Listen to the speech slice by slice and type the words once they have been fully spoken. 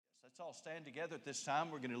all stand together at this time.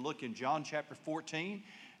 We're going to look in John chapter 14,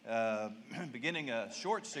 beginning a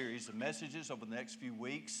short series of messages over the next few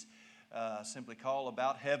weeks, simply called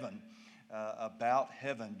About Heaven.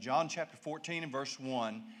 John chapter 14 and verse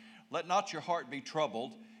 1, "Let not your heart be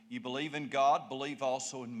troubled. You believe in God, believe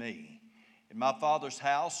also in me. In my Father's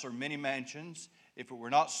house are many mansions. If it were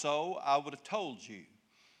not so, I would have told you.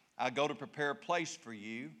 I go to prepare a place for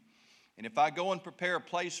you. And if I go and prepare a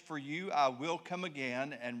place for you, I will come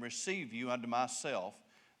again and receive you unto myself,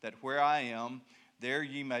 that where I am, there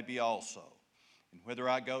ye may be also. And whither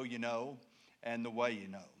I go you know, and the way you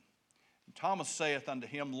know. And Thomas saith unto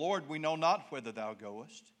him, Lord, we know not whither thou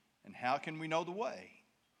goest, and how can we know the way?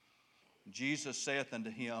 And Jesus saith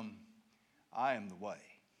unto him, I am the way,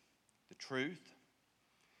 the truth,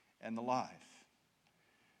 and the life.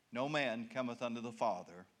 No man cometh unto the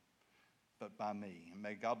Father but by me. And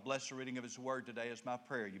may God bless the reading of His Word today is my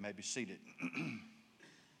prayer. You may be seated.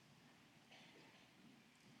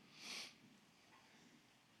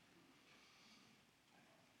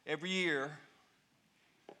 Every year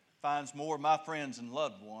finds more of my friends and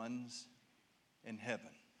loved ones in heaven.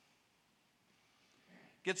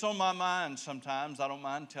 Gets on my mind sometimes, I don't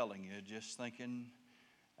mind telling you, just thinking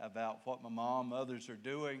about what my mom, others are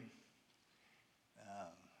doing,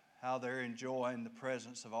 how they're enjoying the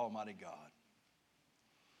presence of Almighty God.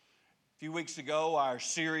 A few weeks ago, our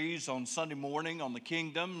series on Sunday morning on the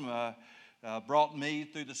kingdom brought me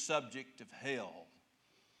through the subject of hell.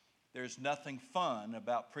 There's nothing fun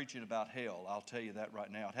about preaching about hell, I'll tell you that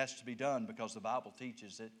right now. It has to be done because the Bible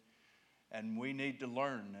teaches it, and we need to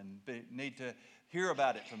learn and need to hear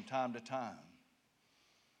about it from time to time.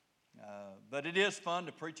 But it is fun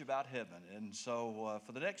to preach about heaven. And so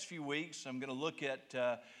for the next few weeks, I'm going to look at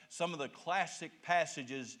some of the classic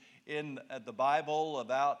passages in the Bible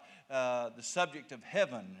about the subject of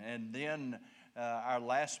heaven. And then our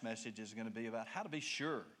last message is going to be about how to be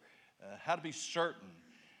sure, how to be certain,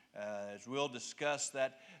 as we'll discuss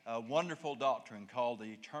that wonderful doctrine called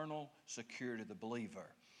the eternal security of the believer,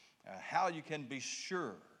 how you can be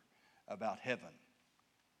sure about heaven.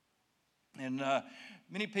 And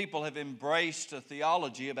many people have embraced a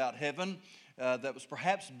theology about heaven that was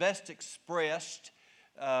perhaps best expressed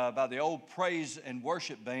by the old praise and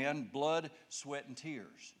worship band, Blood, Sweat, and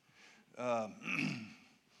Tears.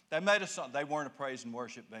 They made a song. They weren't a praise and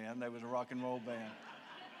worship band. They was a rock and roll band.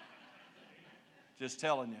 Just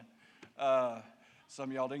telling you. Some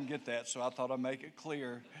of y'all didn't get that, so I thought I'd make it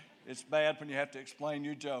clear. It's bad when you have to explain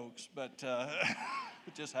your jokes, but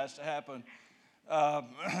it just has to happen.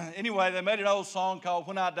 Anyway, they made an old song called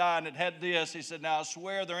When I Die, and it had this. He said, now I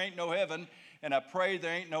swear there ain't no heaven, and I pray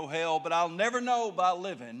there ain't no hell, but I'll never know by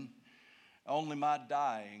living, only my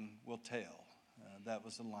dying will tell. That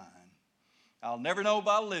was the line. I'll never know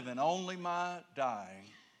by living, only my dying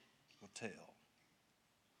will tell.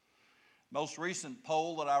 Most recent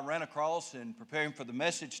poll that I ran across in preparing for the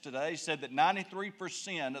message today said that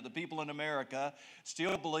 93% of the people in America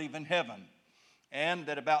still believe in heaven. And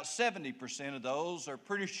that about 70% of those are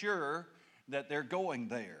pretty sure that they're going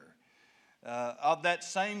there. Of that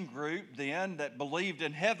same group then that believed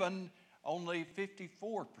in heaven, only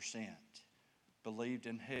 54% believed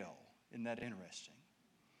in hell. Isn't that interesting?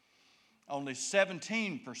 Only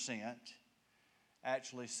 17%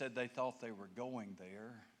 actually said they thought they were going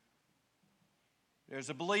there. There's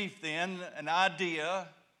a belief then, an idea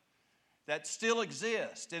that still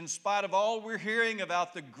exists in spite of all we're hearing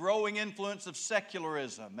about the growing influence of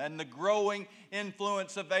secularism and the growing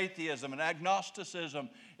influence of atheism and agnosticism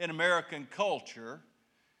in American culture.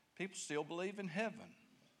 People still believe in heaven.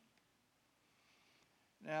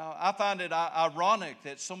 Now, I find it ironic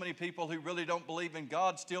that so many people who really don't believe in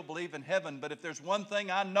God still believe in heaven. But if there's one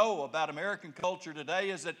thing I know about American culture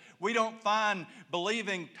today is that we don't find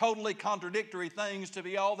believing totally contradictory things to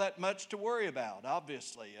be all that much to worry about,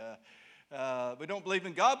 obviously. We don't believe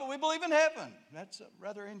in God, but we believe in heaven. That's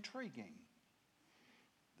rather intriguing.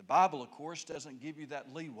 The Bible, of course, doesn't give you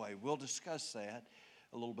that leeway. We'll discuss that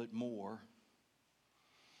a little bit more.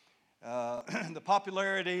 The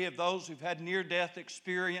popularity of those who've had near-death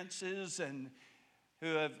experiences and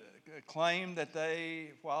who have claimed that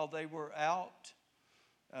they, while they were out,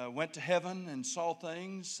 went to heaven and saw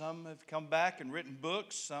things. Some have come back and written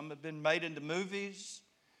books. Some have been made into movies.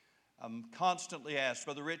 I'm constantly asked,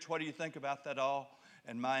 Brother Rich, what do you think about that all?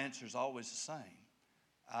 And my answer is always the same.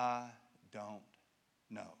 I don't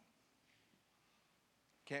know.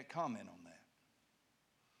 Can't comment on that.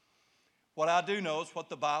 What I do know is what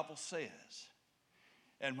the Bible says.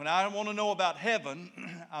 And when I want to know about heaven,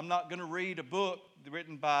 I'm not going to read a book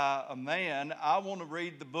written by a man. I want to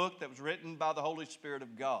read the book that was written by the Holy Spirit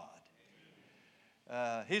of God.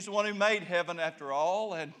 He's the one who made heaven after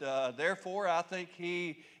all, and therefore I think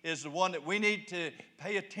He is the one that we need to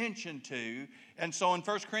pay attention to. And so in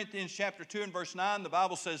 1 Corinthians chapter 2 and verse 9, the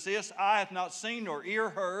Bible says this, "Eye hath not seen nor ear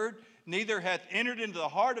heard, neither hath entered into the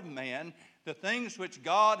heart of man the things which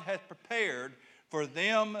God hath prepared for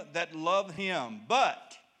them that love Him.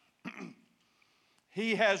 But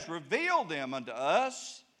He has revealed them unto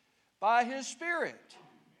us by His Spirit."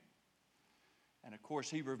 And of course,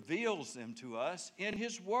 He reveals them to us in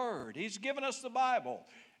His Word. He's given us the Bible,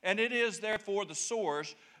 and it is therefore the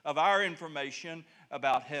source of our information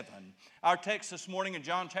about heaven. Our text this morning in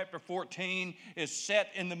John chapter 14 is set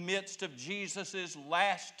in the midst of Jesus'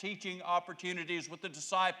 last teaching opportunities with the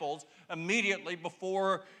disciples immediately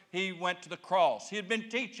before He went to the cross. He had been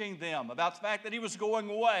teaching them about the fact that He was going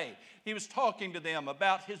away. He was talking to them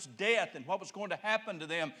about His death and what was going to happen to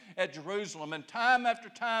them at Jerusalem. And time after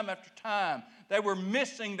time after time, they were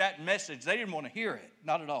missing that message. They didn't want to hear it,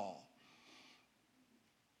 not at all.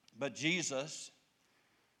 But Jesus,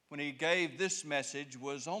 when He gave this message,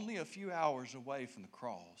 was only a few hours away from the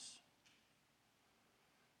cross.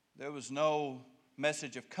 There was no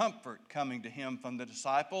message of comfort coming to Him from the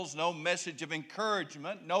disciples, no message of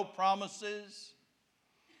encouragement, no promises,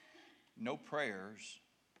 no prayers.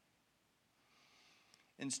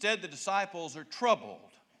 Instead, the disciples are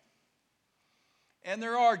troubled, and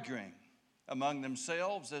they're arguing among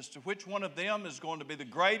themselves as to which one of them is going to be the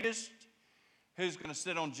greatest, who's going to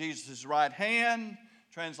sit on Jesus' right hand.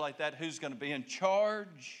 Translate that, who's going to be in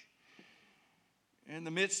charge. In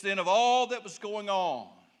the midst then of all that was going on,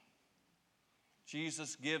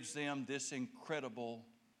 Jesus gives them this incredible,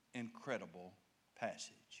 incredible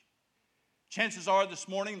passage. Chances are this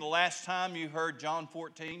morning, the last time you heard John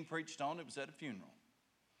 14 preached on, it was at a funeral.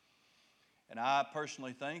 And I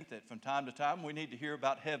personally think that from time to time we need to hear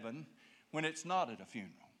about heaven when it's not at a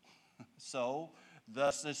funeral. So,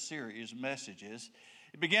 thus this series of messages.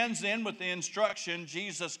 It begins then with the instruction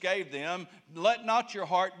Jesus gave them, "Let not your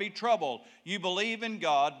heart be troubled. You believe in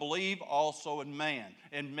God, believe also in man,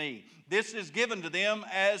 in me." This is given to them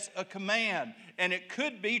as a command, and it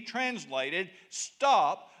could be translated,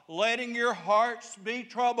 stop letting your hearts be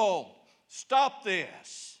troubled. Stop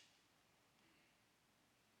this.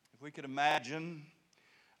 If we could imagine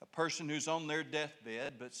a person who's on their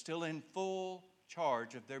deathbed but still in full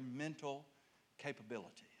charge of their mental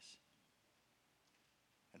capabilities.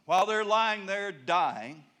 And while they're lying there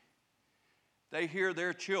dying, they hear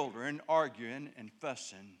their children arguing and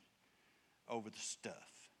fussing over the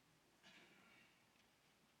stuff.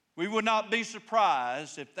 We would not be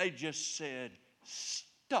surprised if they just said,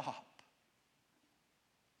 "Stop.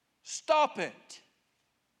 Stop it."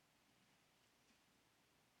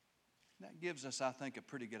 And that gives us, I think, a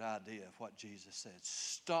pretty good idea of what Jesus said.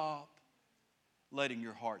 Stop letting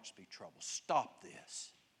your hearts be troubled. Stop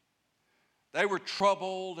this. They were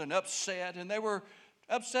troubled and they were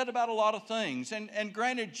upset about a lot of things. And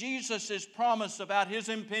granted, Jesus' promise about His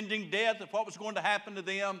impending death, of what was going to happen to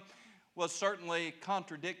them, was certainly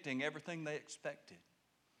contradicting everything they expected.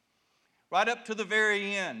 Right up to the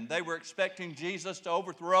very end, they were expecting Jesus to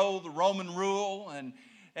overthrow the Roman rule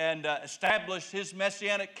and establish His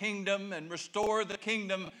messianic kingdom and restore the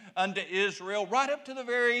kingdom unto Israel. Right up to the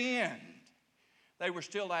very end, they were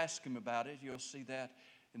still asking about it. You'll see that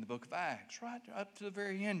in the book of Acts, right up to the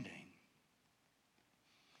very ending.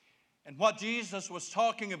 And what Jesus was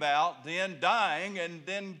talking about then, dying and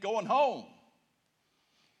then going home,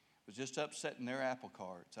 was just upsetting their apple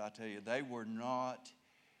carts. I tell you, they were not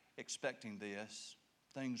expecting this.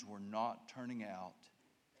 Things were not turning out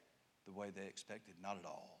the way they expected, not at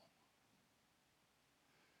all.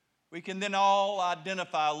 We can then all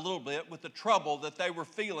identify a little bit with the trouble that they were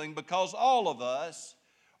feeling, because all of us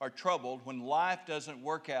are troubled when life doesn't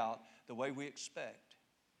work out the way we expect.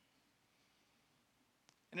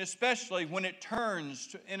 And especially when it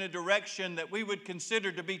turns in a direction that we would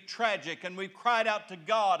consider to be tragic, and we've cried out to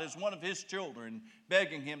God as one of His children,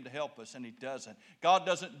 begging Him to help us, and He doesn't. God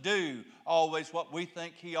doesn't do always what we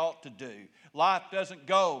think He ought to do. Life doesn't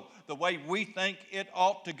go the way we think it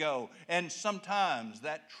ought to go, and sometimes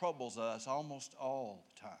that troubles us almost all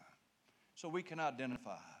the time. So we can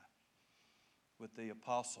identify with the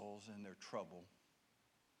apostles and their trouble.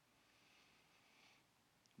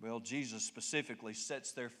 Well, Jesus specifically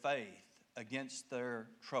sets their faith against their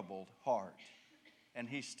troubled heart, and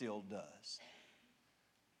He still does.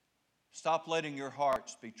 Stop letting your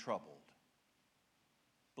hearts be troubled.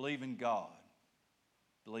 Believe in God.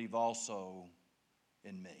 Believe also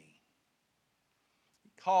in me. He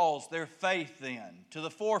calls their faith then to the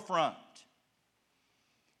forefront.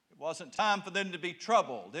 It wasn't time for them to be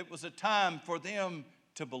troubled. It was a time for them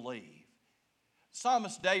to believe.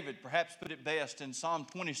 Psalmist David perhaps put it best in Psalm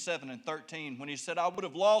 27:13 when he said, I would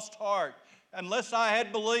have lost heart unless I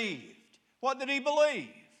had believed. What did he believe?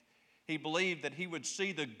 He believed that he would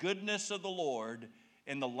see the goodness of the Lord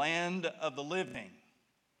in the land of the living.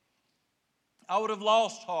 I would have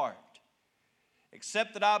lost heart,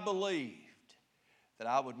 except that I believed that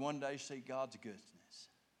I would one day see God's goodness.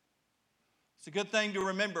 It's a good thing to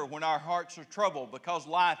remember when our hearts are troubled because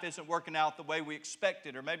life isn't working out the way we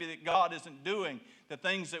expected, or maybe that God isn't doing the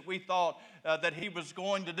things that we thought that He was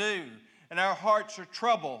going to do, and our hearts are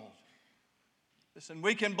troubled. Listen,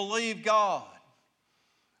 we can believe God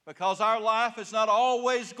because our life is not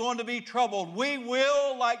always going to be troubled. We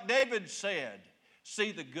will, like David said,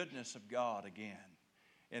 see the goodness of God again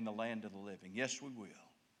in the land of the living. Yes, we will.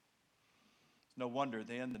 No wonder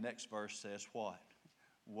then the next verse says what?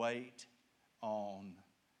 Wait on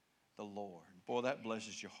the Lord. Boy, that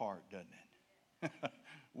blesses your heart, doesn't it?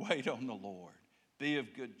 Wait on the Lord. Be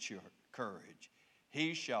of good courage.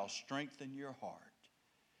 He shall strengthen your heart.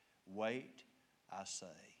 Wait, I say,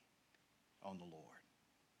 on the Lord.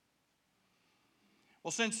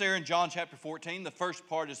 Well, since there in John chapter 14, the first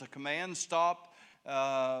part is a command, stop,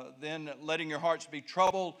 then letting your hearts be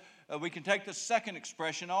troubled. We can take the second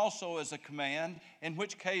expression also as a command, in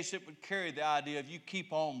which case it would carry the idea of you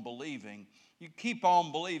keep on believing. You keep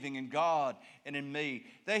on believing in God and in me.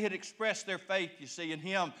 They had expressed their faith, you see, in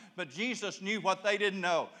Him, but Jesus knew what they didn't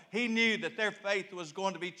know. He knew that their faith was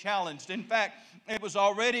going to be challenged. In fact, it was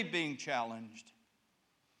already being challenged.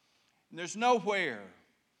 And there's nowhere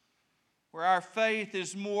where our faith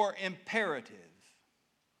is more imperative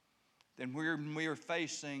than when we are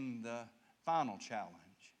facing the final challenge,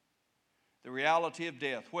 the reality of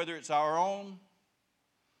death, whether it's our own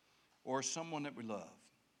or someone that we love.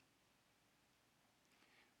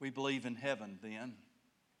 We believe in heaven then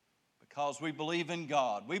because we believe in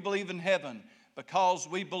God. We believe in heaven because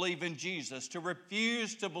we believe in Jesus. To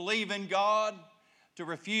refuse to believe in God, to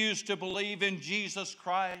refuse to believe in Jesus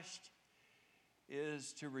Christ,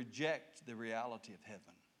 is to reject the reality of heaven.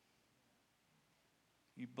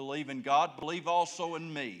 You believe in God, believe also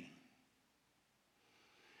in me.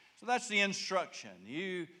 So that's the instruction.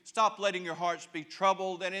 You stop letting your hearts be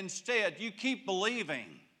troubled, and instead you keep believing.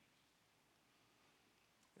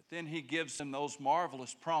 Then He gives them those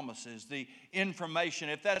marvelous promises, the information.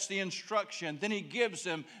 If that's the instruction, then He gives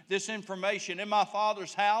them this information. In my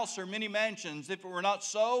Father's house are many mansions. If it were not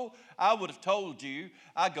so, I would have told you,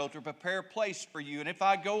 I go to prepare a place for you. And if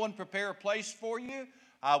I go and prepare a place for you,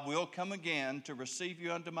 I will come again to receive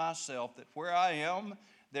you unto myself, that where I am,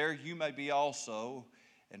 there you may be also.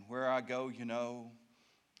 And where I go, you know,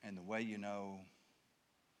 and the way you know,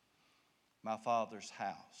 my Father's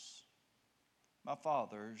house. My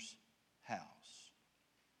Father's house.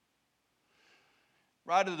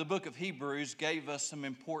 Writer of the book of Hebrews gave us some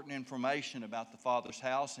important information about the Father's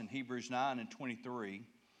house in Hebrews 9:23.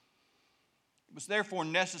 It was therefore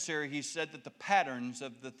necessary, he said, that the patterns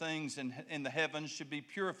of the things in the heavens should be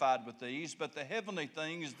purified with these, but the heavenly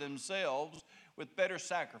things themselves with better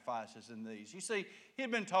sacrifices than these. You see, he had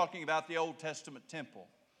been talking about the Old Testament temple.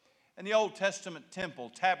 And the Old Testament temple,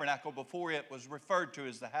 tabernacle before it, was referred to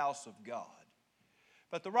as the house of God.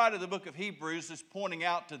 But the writer of the book of Hebrews is pointing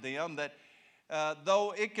out to them that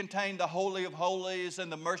though it contained the Holy of Holies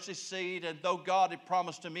and the mercy seat, and though God had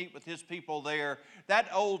promised to meet with His people there, that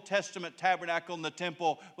Old Testament tabernacle in the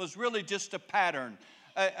temple was really just a pattern,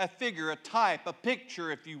 a figure, a type, a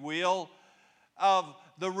picture, if you will, of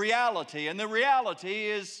the reality. And the reality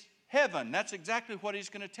is heaven. That's exactly what he's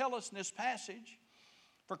going to tell us in this passage.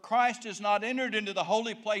 For Christ has not entered into the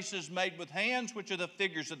holy places made with hands, which are the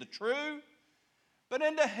figures of the true, but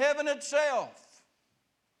into heaven itself.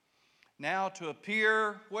 Now to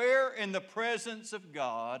appear where? In the presence of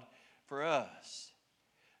God for us.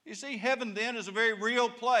 You see, heaven then is a very real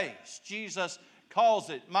place. Jesus calls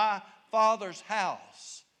it my Father's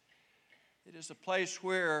house. It is a place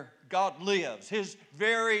where God lives, His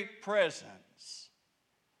very presence.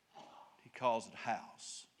 He calls it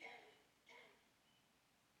house.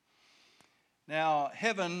 Now,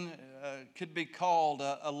 heaven could be called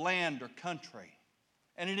a land or country.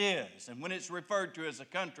 And it is. And when it's referred to as a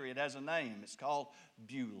country, it has a name. It's called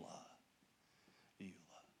Beulah. Beulah.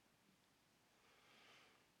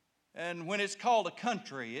 And when it's called a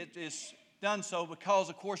country, it is done so because,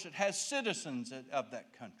 of course, it has citizens of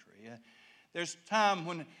that country. There's a time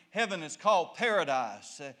when heaven is called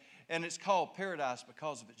paradise. And it's called paradise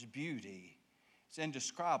because of its beauty. Its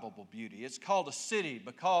indescribable beauty. It's called a city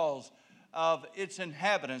because of its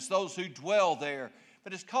inhabitants, those who dwell there.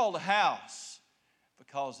 But it's called a house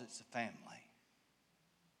because it's a family.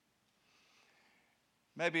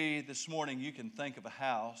 Maybe this morning you can think of a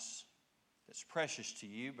house that's precious to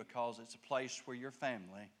you because it's a place where your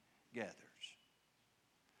family gathers.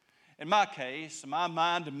 In my case, my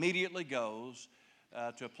mind immediately goes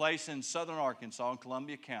to a place in southern Arkansas in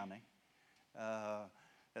Columbia County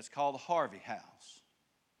that's called the Harvey House.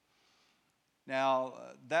 Now,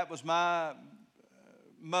 that was my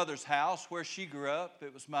mother's house where she grew up.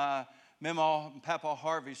 It was my Mama and Papa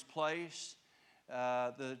Harvey's place.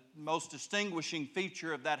 The most distinguishing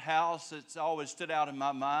feature of that house that's always stood out in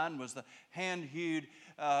my mind was the hand-hewed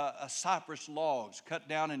cypress logs cut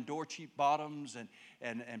down in door cheap bottoms,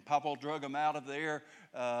 and Papa drug them out of there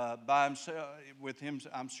by himself. With him,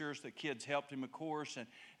 I'm sure the kids helped him, of course,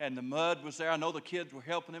 and the mud was there. I know the kids were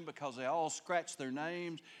helping him because they all scratched their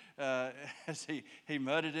names as he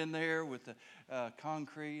mudded in there with the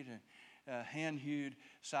concrete and hand-hewed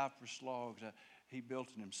cypress logs. He built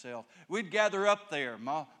it himself. We'd gather up there.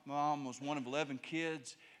 My mom was one of 11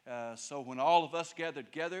 kids, so when all of us gathered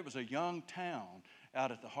together, it was a young town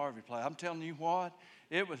out at the Harvey place. I'm telling you what,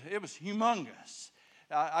 it was humongous.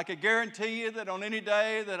 I could guarantee you that on any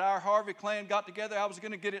day that our Harvey clan got together, I was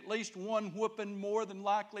going to get at least one whooping, more than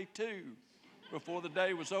likely two, before the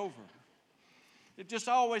day was over. It just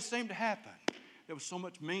always seemed to happen. There was so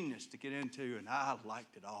much meanness to get into, and I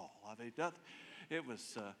liked it all. I mean, it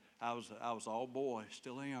was. I was all boy,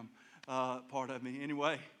 still am, part of me.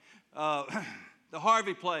 Anyway, the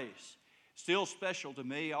Harvey place, still special to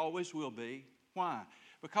me, always will be. Why?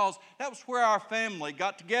 Because that was where our family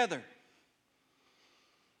got together.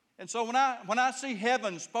 And so when I see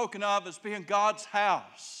heaven spoken of as being God's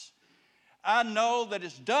house, I know that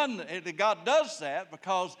it's done, that God does that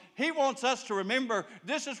because He wants us to remember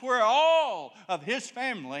this is where all of His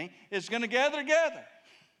family is going to gather together.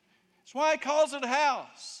 That's why He calls it a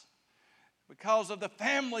house. Because of the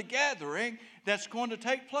family gathering that's going to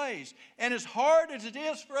take place. And as hard as it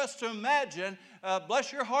is for us to imagine,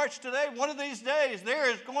 bless your hearts today, one of these days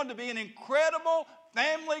there is going to be an incredible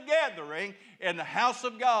family gathering in the house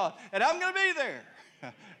of God. And I'm going to be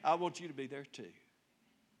there. I want you to be there too.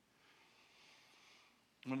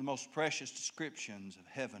 One of the most precious descriptions of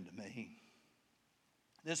heaven to me.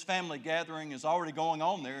 This family gathering is already going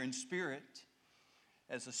on there in spirit,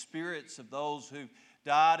 as the spirits of those who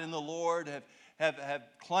died in the Lord have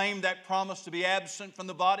claimed that promise to be absent from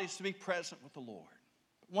the bodies to be present with the Lord.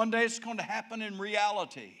 But one day it's going to happen in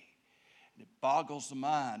reality. And it boggles the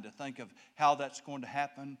mind to think of how that's going to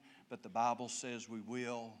happen, but the Bible says we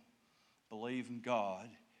will believe in God,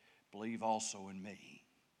 believe also in me.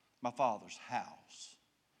 My Father's house.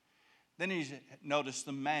 Then he noticed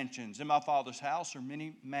the mansions. In my Father's house are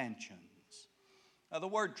many mansions. Now, the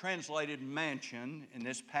word translated mansion in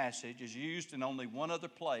this passage is used in only one other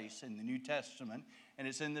place in the New Testament, and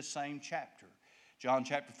it's in this same chapter. John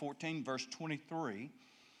chapter 14, verse 23.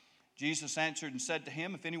 Jesus answered and said to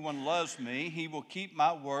him, "If anyone loves me, he will keep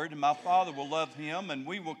my word, and my Father will love him, and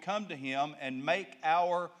we will come to him and make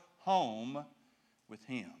our home with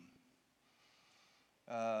him."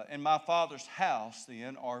 In my Father's house,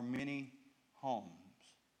 then, are many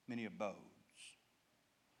homes, many abodes.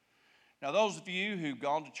 Now, those of you who've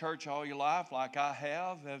gone to church all your life, like I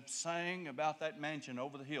have sang about that mansion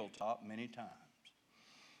over the hilltop many times.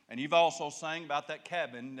 And you've also sang about that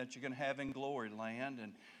cabin that you're going to have in glory land,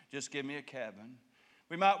 and just give me a cabin.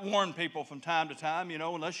 We might warn people from time to time,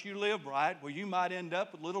 unless you live right, well, you might end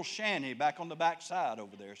up with a little shanty back on the backside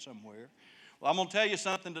over there somewhere. Well, I'm going to tell you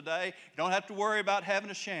something today. You don't have to worry about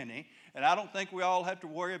having a shanty. And I don't think we all have to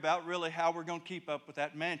worry about really how we're going to keep up with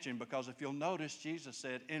that mansion, because if you'll notice, Jesus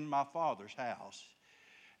said, "In my Father's house."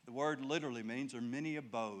 The word literally means there are many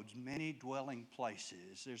abodes, many dwelling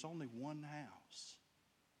places. There's only one house.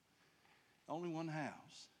 Only one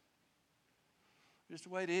house. Just the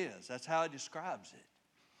way it is. That's how He describes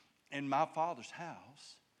it. In my Father's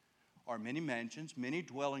house are many mansions, many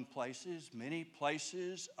dwelling places, many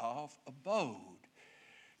places of abode.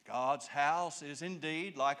 God's house is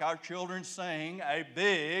indeed, like our children sing, a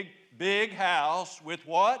big, big house with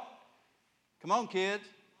what? Come on, kids.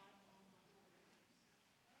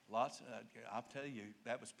 Lots. I'll tell you,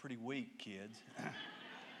 that was pretty weak, kids.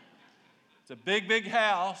 It's a big, big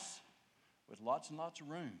house with lots and lots of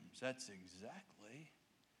rooms. That's exactly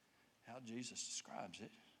how Jesus describes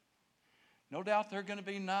it. No doubt there are going to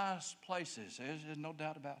be nice places. There's no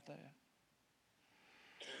doubt about that.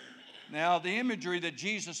 Now, the imagery that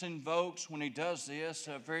Jesus invokes when He does this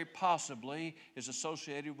very possibly is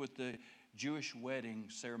associated with the Jewish wedding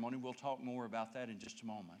ceremony. We'll talk more about that in just a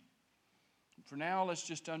moment. For now, let's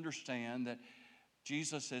just understand that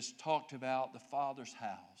Jesus has talked about the Father's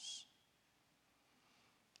house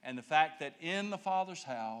and the fact that in the Father's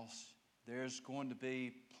house there's going to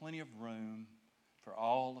be plenty of room for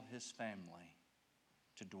all of his family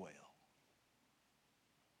to dwell.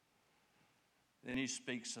 Then he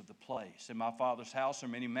speaks of the place. In my Father's house are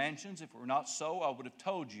many mansions. If it were not so, I would have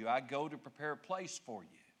told you. I go to prepare a place for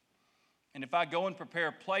you. And if I go and prepare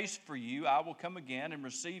a place for you, I will come again and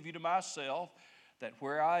receive you to myself, that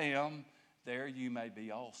where I am, there you may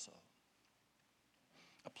be also.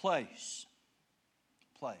 A place.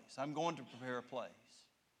 I'm going to prepare a place.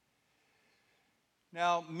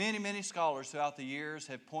 Now, many scholars throughout the years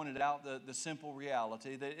have pointed out the simple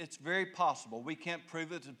reality that it's very possible, we can't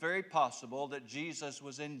prove it, it's very possible that Jesus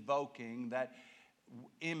was invoking that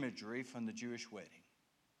imagery from the Jewish wedding.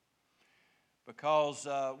 Because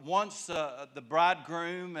once the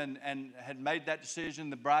bridegroom and had made that decision,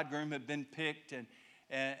 the bridegroom had been picked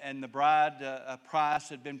and the bride price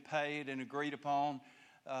had been paid and agreed upon,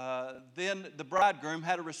 then the bridegroom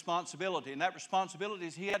had a responsibility. And that responsibility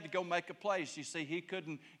is he had to go make a place. You see, he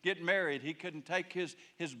couldn't get married. He couldn't take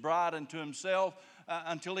his bride unto himself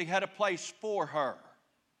until he had a place for her.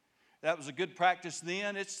 That was a good practice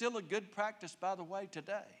then. It's still a good practice, by the way,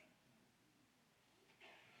 today.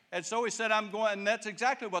 And so he said, I'm going, and that's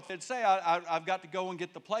exactly what they'd say. I've got to go and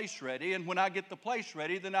get the place ready. And when I get the place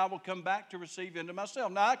ready, then I will come back to receive you into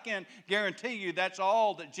myself. Now, I can't guarantee you that's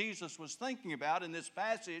all that Jesus was thinking about in this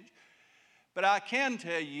passage. But I can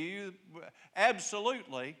tell you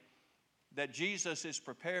absolutely that Jesus is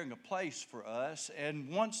preparing a place for us. And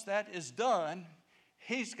once that is done,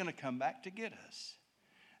 he's going to come back to get us.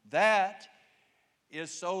 That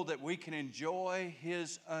is so that we can enjoy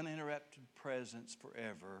his uninterrupted presence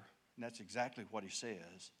forever. And that's exactly what he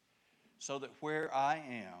says. So that where I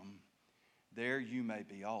am, there you may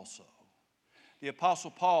be also. The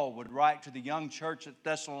Apostle Paul would write to the young church at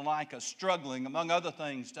Thessalonica, struggling, among other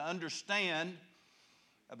things, to understand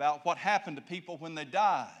about what happened to people when they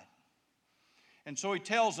died. And so he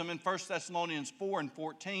tells them in 1 Thessalonians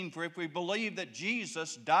 4:14, for if we believe that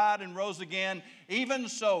Jesus died and rose again, even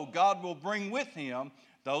so God will bring with him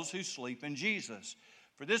those who sleep in Jesus.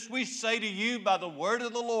 For this we say to you by the word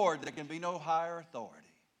of the Lord, there can be no higher authority.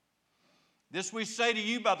 This we say to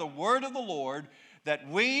you by the word of the Lord, that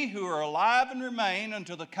we who are alive and remain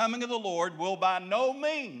until the coming of the Lord will by no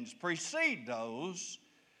means precede those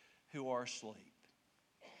who are asleep.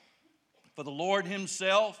 For the Lord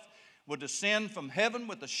himself will descend from heaven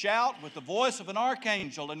with a shout, with the voice of an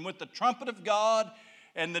archangel, and with the trumpet of God,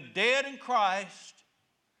 and the dead in Christ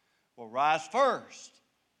will rise first.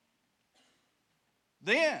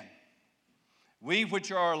 Then we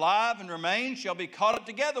which are alive and remain shall be caught up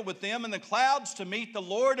together with them in the clouds to meet the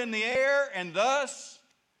Lord in the air, and thus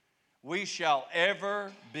we shall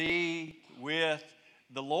ever be with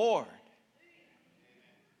the Lord.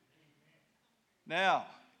 Now,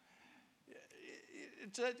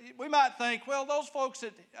 we might think, well, those folks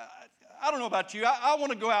that, I don't know about you, I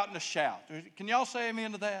want to go out in a shout. Can y'all say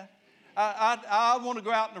amen to that? I want to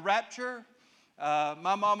go out in a rapture.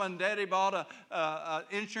 My mama and daddy bought an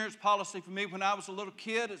insurance policy for me when I was a little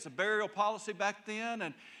kid. It's a burial policy back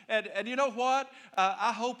then. And you know what?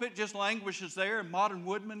 I hope it just languishes there and Modern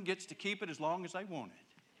Woodman gets to keep it as long as they want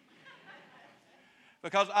it.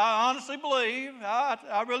 Because I honestly believe,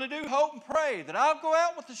 I really do hope and pray that I'll go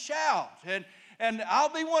out with a shout. And I'll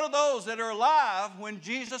be one of those that are alive when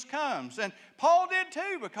Jesus comes. And Paul did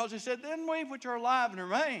too, because he said, then we which are alive and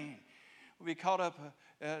remain will be called up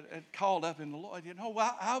in the Lord. You know,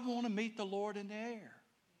 I want to meet the Lord in the air.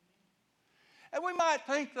 And we might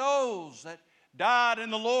think those that died in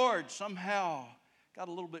the Lord somehow got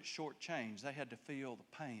a little bit shortchanged. They had to feel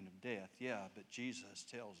the pain of death. Yeah, but Jesus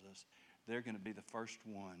tells us they're going to be the first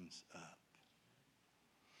ones up.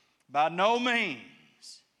 By no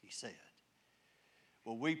means, he said,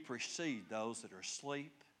 will we precede those that are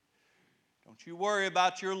asleep. Don't you worry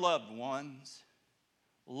about your loved ones.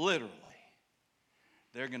 Literally,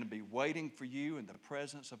 they're going to be waiting for you in the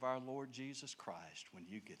presence of our Lord Jesus Christ when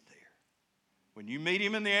you get there. When you meet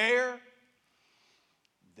him in the air,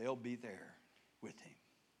 they'll be there with him.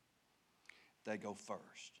 They go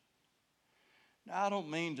first. Now, I don't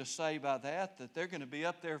mean to say by that they're going to be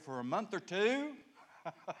up there for a month or two.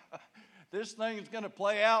 This thing's going to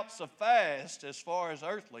play out so fast as far as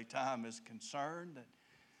earthly time is concerned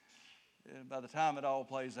that by the time it all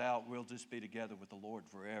plays out, we'll just be together with the Lord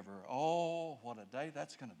forever. Oh, what a day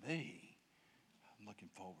that's going to be. I'm looking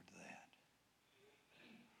forward to that.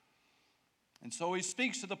 And so he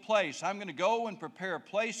speaks to the place. I'm going to go and prepare a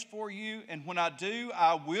place for you, and when I do,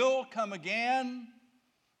 I will come again.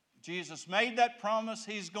 Jesus made that promise.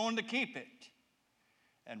 He's going to keep it.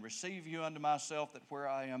 And receive you unto myself, that where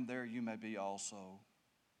I am, there you may be also.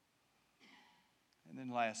 And then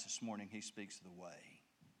last this morning, he speaks of the way.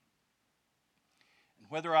 And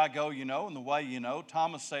whither I go, you know, and the way you know.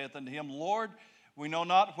 Thomas saith unto him, Lord, we know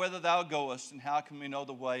not whither thou goest, and how can we know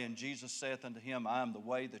the way? And Jesus saith unto him, I am the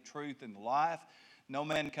way, the truth, and the life. No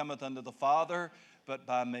man cometh unto the Father but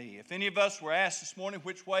by me. If any of us were asked this morning,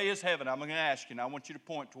 which way is heaven? I'm going to ask you, and I want you to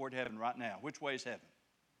point toward heaven right now. Which way is heaven?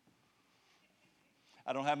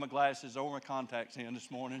 I don't have my glasses or my contacts in this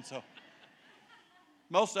morning, so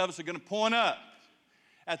most of us are going to point up.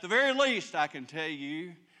 At the very least, I can tell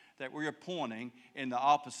you that we are pointing in the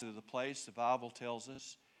opposite of the place the Bible tells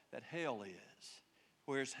us that hell is.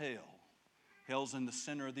 Where's hell? Hell's in the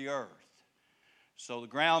center of the earth. So the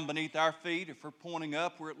ground beneath our feet, if we're pointing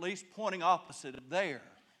up, we're at least pointing opposite of there.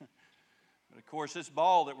 But of course, this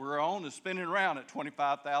ball that we're on is spinning around at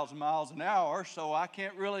 25,000 miles an hour, so I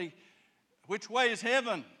can't really, which way is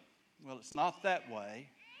heaven? Well, it's not that way.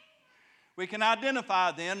 We can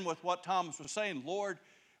identify then with what Thomas was saying, Lord,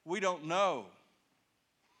 we don't know.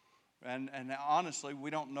 And honestly, we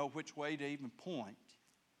don't know which way to even point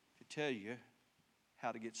to tell you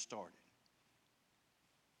how to get started.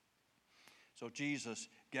 So Jesus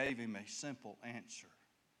gave him a simple answer.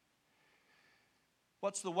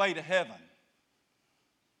 What's the way to heaven?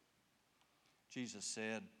 Jesus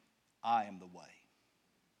said, I am the way.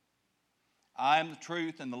 I am the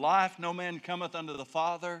truth and the life. No man cometh unto the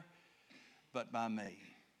Father but by me.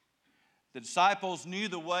 The disciples knew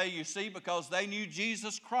the way, you see, because they knew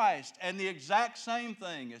Jesus Christ. And the exact same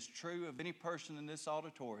thing is true of any person in this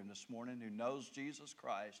auditorium this morning who knows Jesus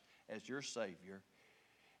Christ as your Savior.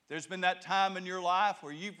 There's been that time in your life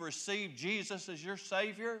where you've received Jesus as your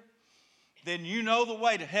Savior, then you know the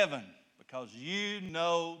way to heaven because you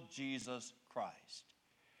know Jesus Christ.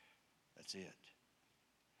 That's it.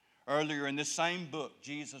 Earlier in this same book,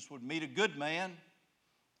 Jesus would meet a good man,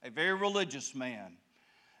 a very religious man,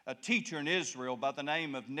 a teacher in Israel by the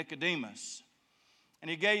name of Nicodemus. And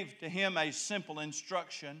he gave to him a simple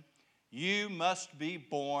instruction: you must be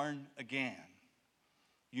born again.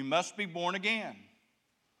 You must be born again.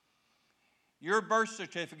 Your birth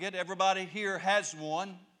certificate, everybody here has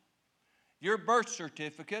one. Your birth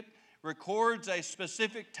certificate records a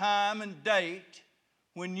specific time and date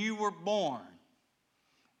when you were born.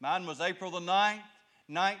 Mine was April the 9th,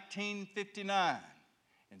 1959.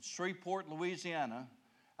 In Shreveport, Louisiana,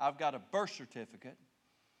 I've got a birth certificate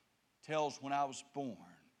that tells when I was born.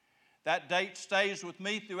 That date stays with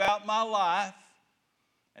me throughout my life,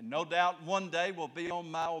 and no doubt one day will be on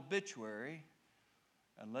my obituary,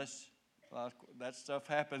 unless that stuff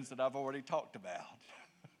happens that I've already talked about.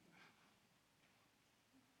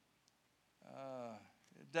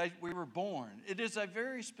 The date we were born. It is a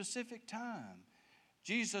very specific time.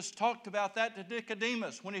 Jesus talked about that to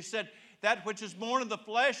Nicodemus when he said, that which is born of the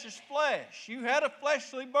flesh is flesh. You had a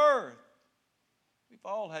fleshly birth. We've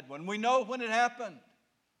all had one. We know when it happened.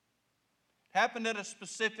 It happened at a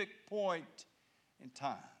specific point in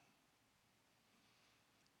time.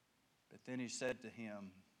 But then he said to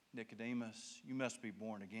him, Nicodemus, you must be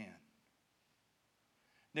born again.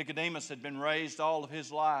 Nicodemus had been raised all of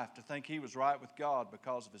his life to think he was right with God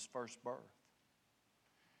because of his first birth.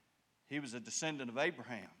 He was a descendant of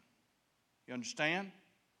Abraham. You understand?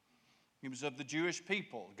 He was of the Jewish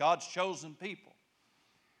people, God's chosen people.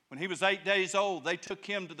 When he was 8 days old, they took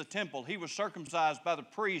him to the temple. He was circumcised by the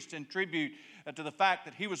priest in tribute to the fact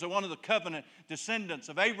that he was one of the covenant descendants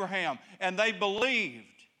of Abraham. And they believed.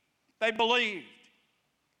 They believed.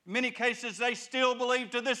 In many cases, they still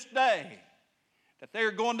believe to this day that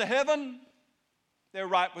they're going to heaven, they're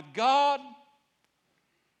right with God,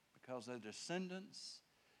 because they're descendants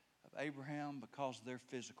of Abraham, because of their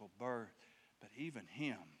physical birth. But even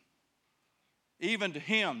to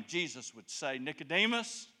him, Jesus would say,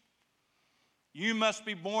 Nicodemus, you must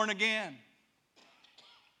be born again.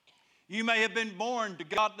 You may have been born to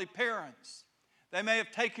godly parents. They may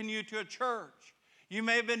have taken you to a church. You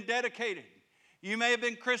may have been dedicated. You may have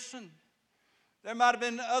been christened. There might have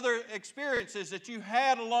been other experiences that you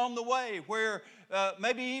had along the way where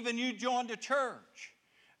maybe even you joined a church.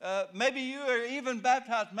 Maybe you were even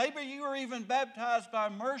baptized. Maybe you were even baptized by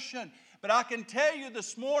immersion. But I can tell you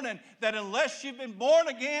this morning that unless you've been born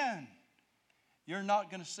again, you're not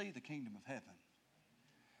going to see the kingdom of heaven.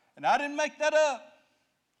 And I didn't make that up.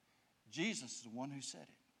 Jesus is the one who said it.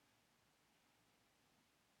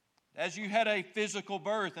 As you had a physical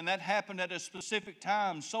birth, and that happened at a specific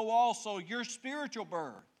time, so also your spiritual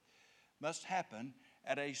birth must happen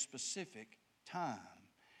at a specific time.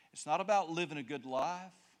 It's not about living a good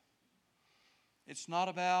life. It's not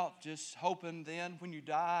about just hoping then when you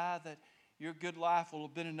die that your good life will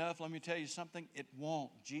have been enough. Let me tell you something, it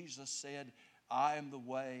won't. Jesus said, I am the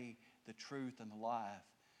way, the truth, and the life.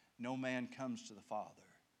 No man comes to the Father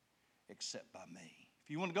except by me. If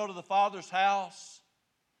you want to go to the Father's house,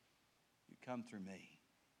 you come through me.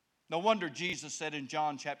 No wonder Jesus said in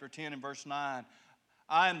John chapter 10 and verse 9,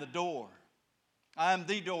 I am the door. I am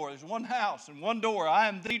the door. There's one house and one door. I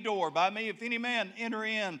am the door. By me, if any man enter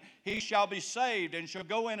in, he shall be saved, and shall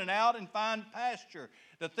go in and out and find pasture.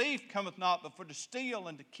 The thief cometh not but for to steal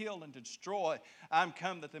and to kill and to destroy. I am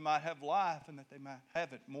come that they might have life, and that they might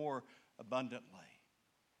have it more abundantly.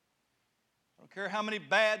 I don't care how many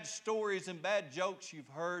bad stories and bad jokes you've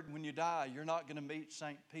heard, when you die, you're not going to meet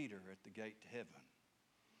St. Peter at the gate to heaven.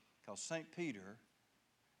 Because St. Peter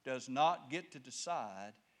does not get to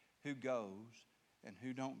decide who goes and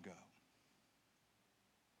who don't go.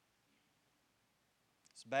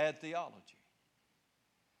 It's bad theology.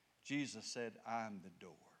 Jesus said, I am the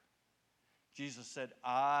door. Jesus said,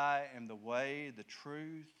 I am the way, the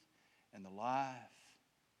truth, and the life.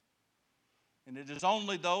 And it is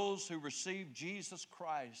only those who receive Jesus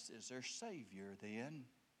Christ as their Savior then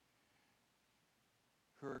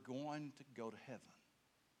who are going to go to heaven.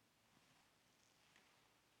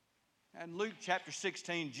 In Luke chapter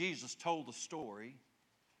 16, Jesus told the story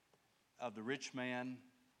of the rich man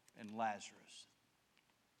and Lazarus.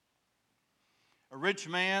 A rich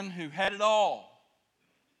man who had it all,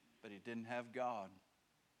 but he didn't have God.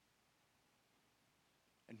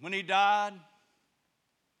 And when he died,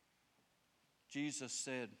 Jesus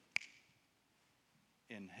said,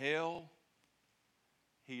 in hell,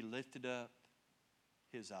 he lifted up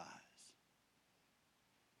his eyes.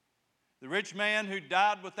 The rich man who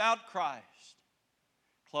died without Christ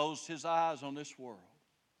closed his eyes on this world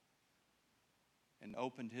and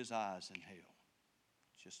opened his eyes in hell.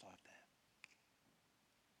 Just like that.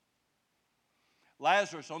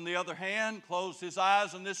 Lazarus, on the other hand, closed his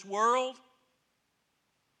eyes on this world,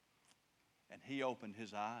 and he opened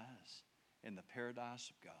his eyes in the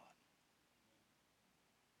paradise of God.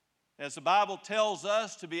 As the Bible tells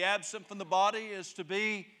us, to be absent from the body is to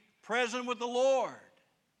be present with the Lord.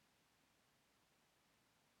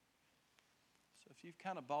 So if you've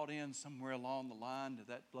kind of bought in somewhere along the line to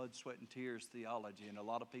that blood, sweat, and tears theology, and a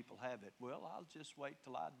lot of people have it, well, I'll just wait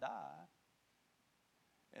till I die,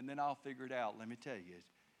 and then I'll figure it out. Let me tell you,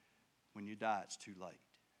 when you die, it's too late.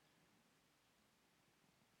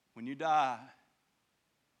 When you die,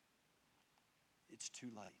 it's too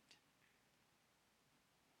late.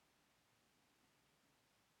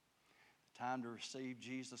 The time to receive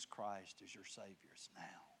Jesus Christ as your Savior is now.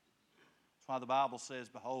 That's why the Bible says,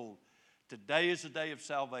 behold, today is the day of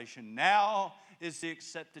salvation. Now is the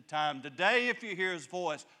accepted time. Today, if you hear His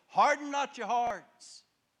voice, harden not your hearts.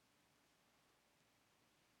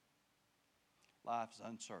 Life is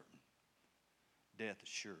uncertain. Death is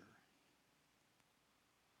sure.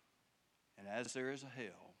 And as there is a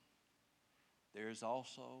hell, there is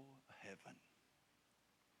also a heaven.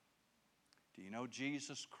 Do you know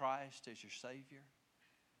Jesus Christ as your Savior?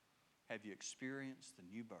 Have you experienced the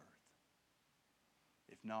new birth?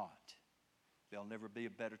 If not, there'll never be a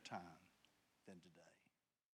better time than today.